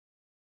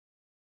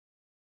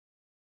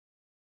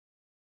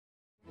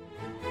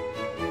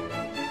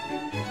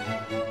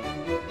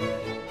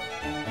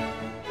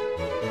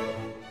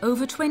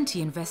Over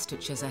 20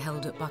 investitures are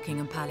held at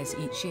Buckingham Palace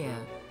each year,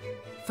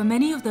 for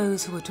many of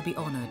those who are to be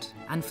honoured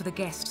and for the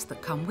guests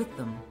that come with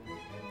them.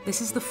 This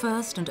is the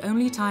first and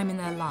only time in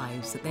their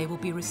lives that they will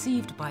be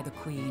received by the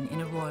Queen in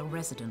a royal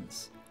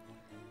residence.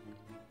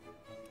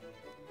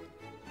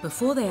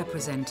 Before they are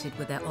presented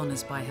with their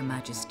honours by Her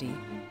Majesty,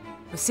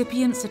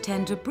 recipients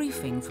attend a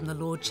briefing from the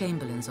Lord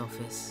Chamberlain's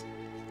office.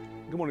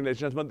 Good morning,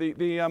 ladies and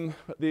gentlemen.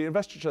 The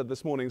investiture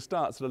this morning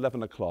starts at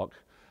 11 o'clock.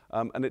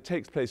 And it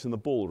takes place in the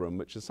ballroom,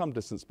 which is some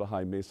distance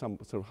behind me, some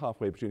sort of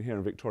halfway between here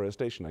and Victoria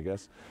Station, I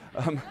guess.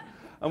 And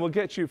we'll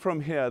get you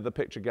from here, the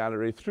picture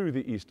gallery, through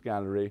the East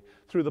Gallery,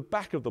 through the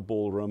back of the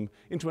ballroom,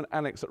 into an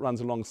annex that runs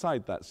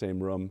alongside that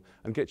same room,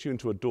 and get you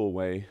into a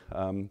doorway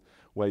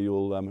where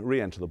you'll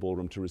re-enter the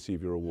ballroom to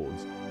receive your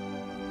awards.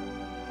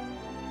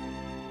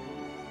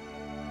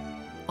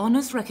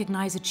 Honours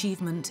recognise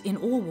achievement in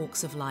all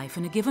walks of life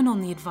and are given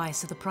on the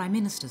advice of the Prime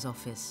Minister's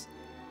office.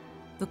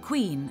 The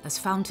Queen, as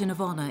Fountain of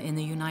Honour in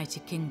the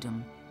United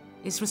Kingdom,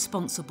 is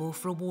responsible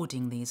for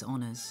awarding these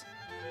honours.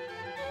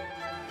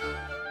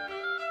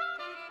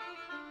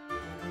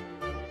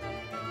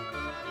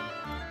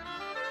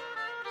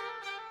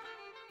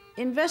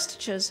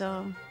 Investitures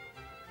are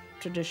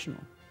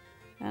traditional,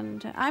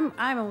 and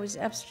I'm always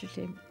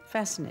absolutely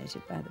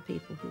fascinated by the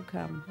people who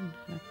come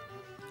and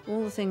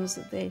all the things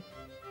that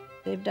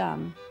they've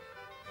done,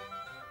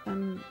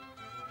 and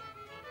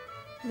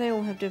they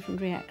all have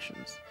different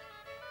reactions.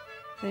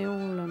 They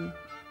all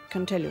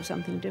can tell you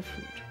something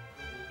different.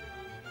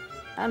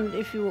 And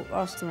if you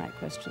ask the right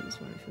questions,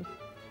 or if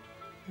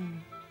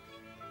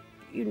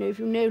if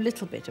you know a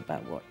little bit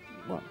about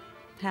what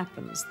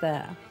happens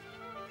there,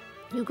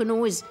 you can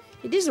always,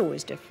 it is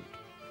always different.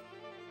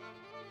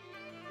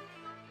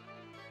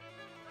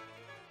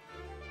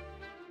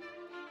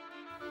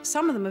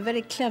 Some of them are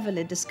very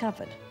cleverly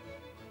discovered.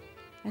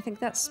 I think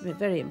that's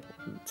very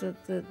important.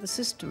 The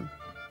system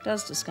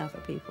does discover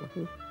people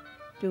who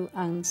do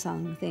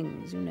unsung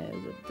things,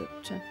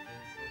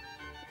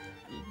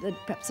 that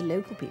perhaps the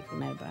local people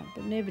know about,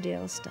 but nobody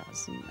else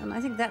does. And I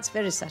think that's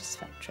very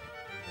satisfactory.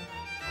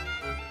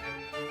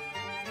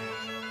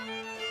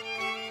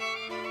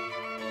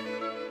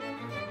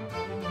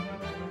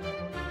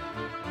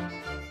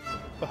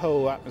 The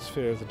whole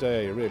atmosphere of the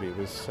day really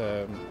was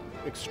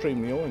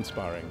extremely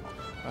awe-inspiring,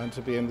 and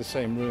to be in the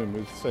same room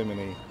with so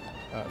many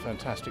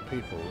fantastic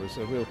people was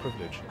a real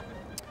privilege.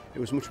 It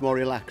was much more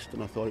relaxed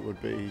than I thought it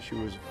would be. She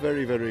was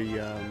very, very,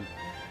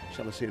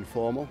 shall I say,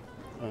 informal.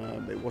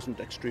 It wasn't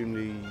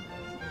extremely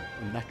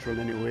unnatural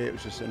in any way. It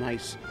was just a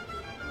nice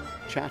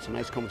chat, a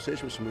nice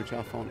conversation with somebody which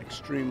I found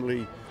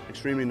extremely,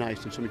 extremely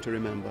nice and something to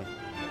remember.